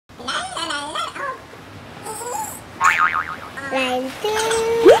라임튜브.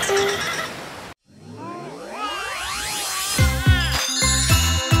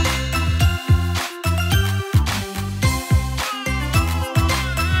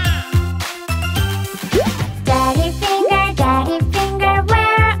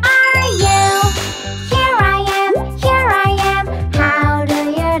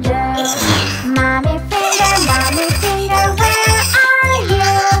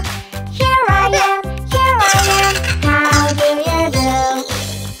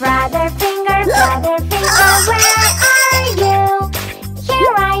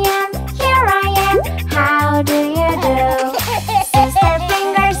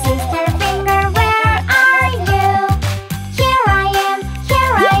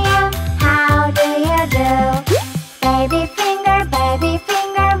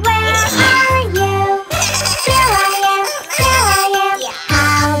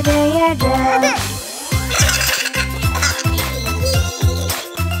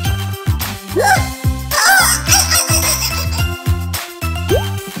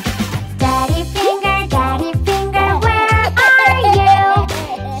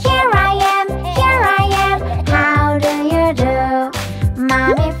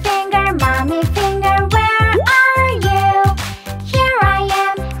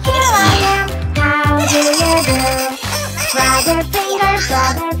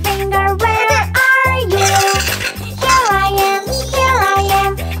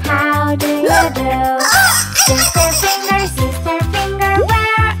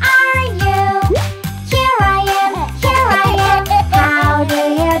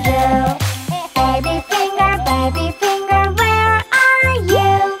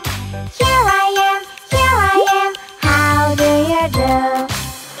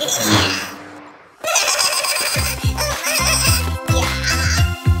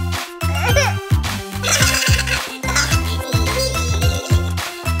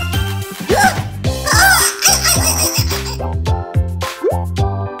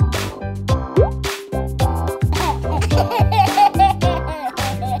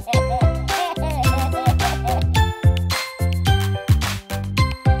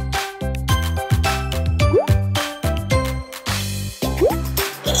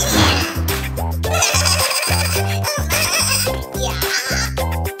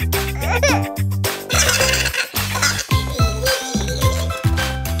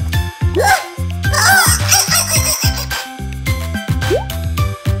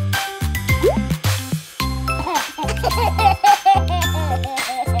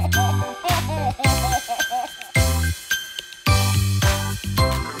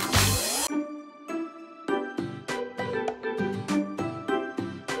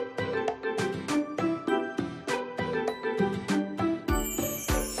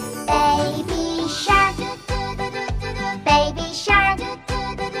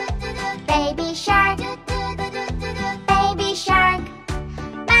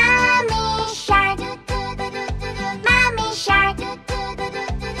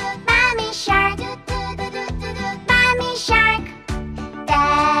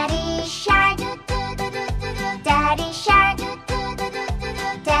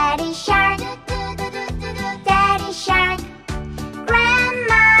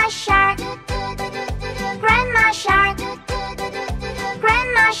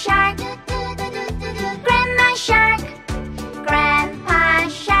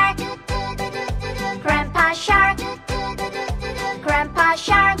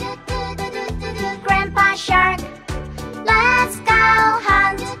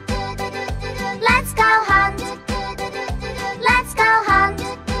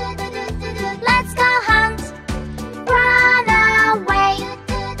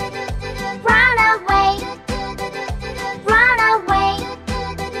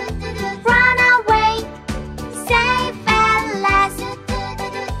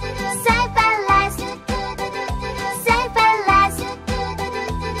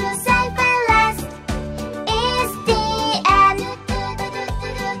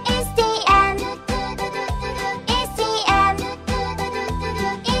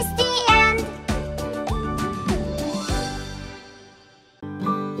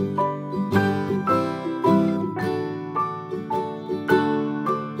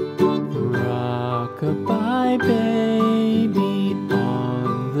 Goodbye, baby,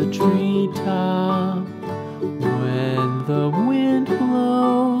 on the treetop. When the wind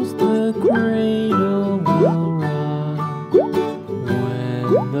blows, the cradle will rock.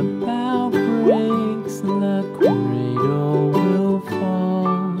 When the bough breaks, the cradle will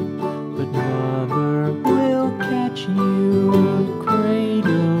fall. But mother will catch you,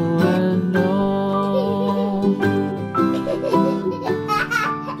 cradle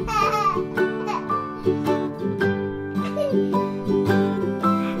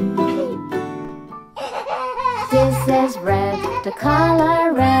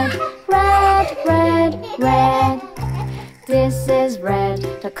color red. Red, red, red. This is red,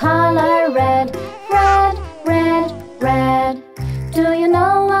 the color red. Red, red, red. Do you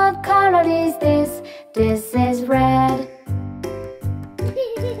know what color is this? This is red.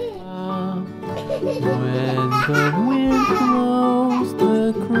 When the wind blows, the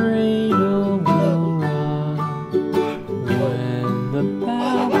cradle will rock. When the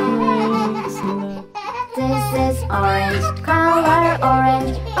bough breaks, this is orange, color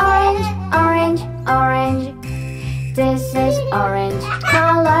orange. Orange, orange, orange. This is orange,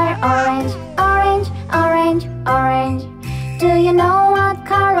 color orange. Orange, orange, orange. Do you know what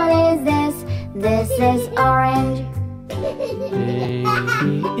color is this? This is orange.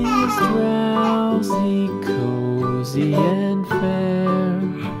 baby is drowsy, cozy and fair.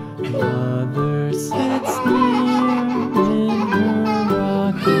 Mother sits near in her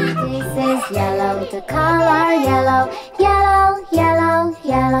rocking. This is yellow, the color yellow. Yellow, yellow,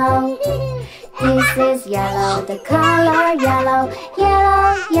 yellow. This is yellow, the color yellow. Yellow,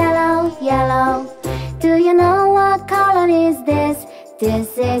 yellow, yellow. Do you know what color is this?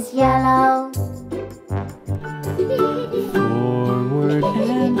 This is yellow. Forward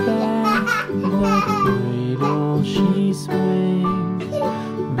and back, the cradle she swings.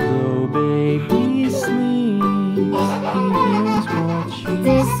 Though baby sleeps, he hears what she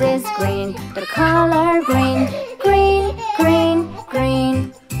This is green, the color green. Green, green,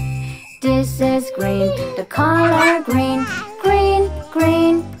 green. This is green, the color green. Green,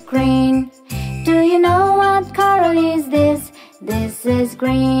 green, green. Do you know what color is this? This is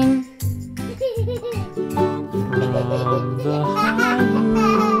green. From the high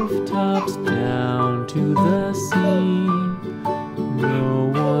rooftops down to the sea,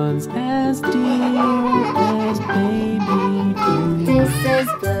 no one's as dear as baby to me. This is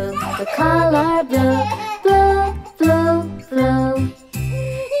blue, the color blue. Blue, blue, blue.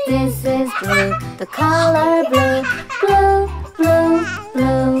 This is blue, the color blue. Blue, blue,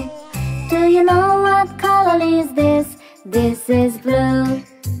 blue. Do you know what color is this? This is blue.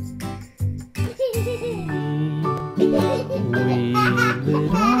 We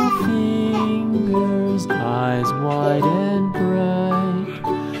little fingers, eyes wide and bright,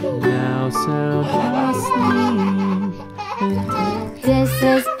 now sound asleep. This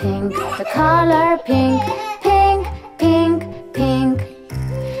is pink, the color pink. Pink, pink, pink.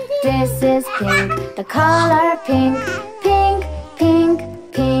 This is pink, the color pink. Pink, pink,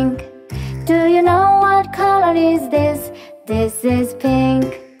 pink. Do you know what color is this? This is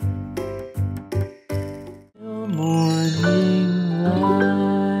pink. Morning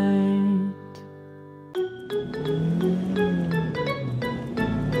light.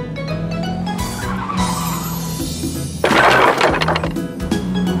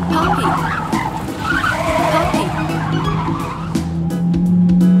 Poppy. Poppy.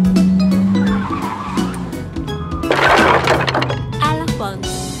 Elephant.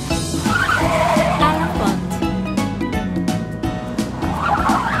 Elephant.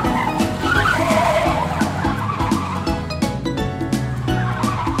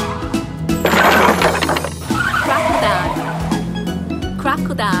 Crocodile.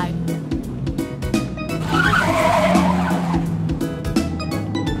 Crocodile.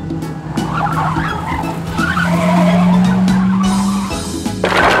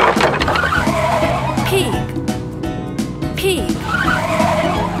 Pig. Pig.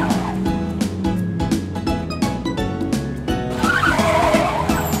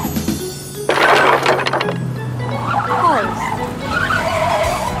 Horse.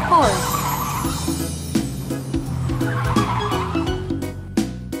 Horse.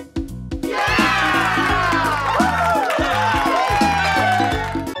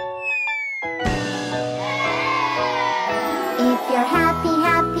 If you're happy,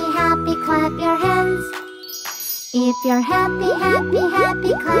 happy, happy, clap your hands. If you're happy, happy,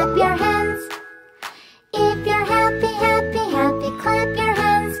 happy, clap your hands. If you're happy, happy, happy, clap your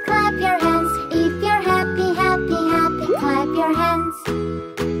hands, clap your hands. If you're happy, happy, happy, clap your hands.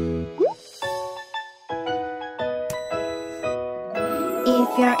 If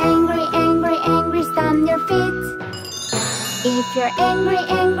you're angry, angry, angry, stamp your feet. If you're angry,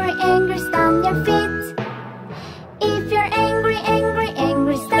 angry, angry, stamp your feet. If you're angry, angry,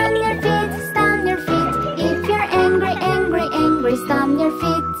 angry, stamp your feet, stamp your feet. If you're angry, angry, angry, stamp your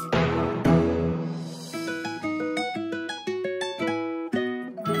feet.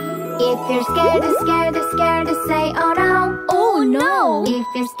 If you're scared, scared, scared, say oh no. Oh no. If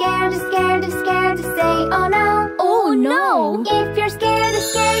you're scared, scared, scared, say oh no. Oh no. If you're scared,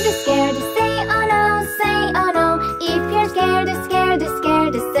 scared, scared, say oh no, say oh no. If you're scared, scared,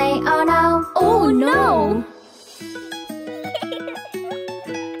 scared, say oh no. Oh no.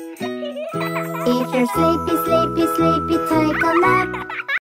 If you're sleepy, sleepy, sleepy, take a nap.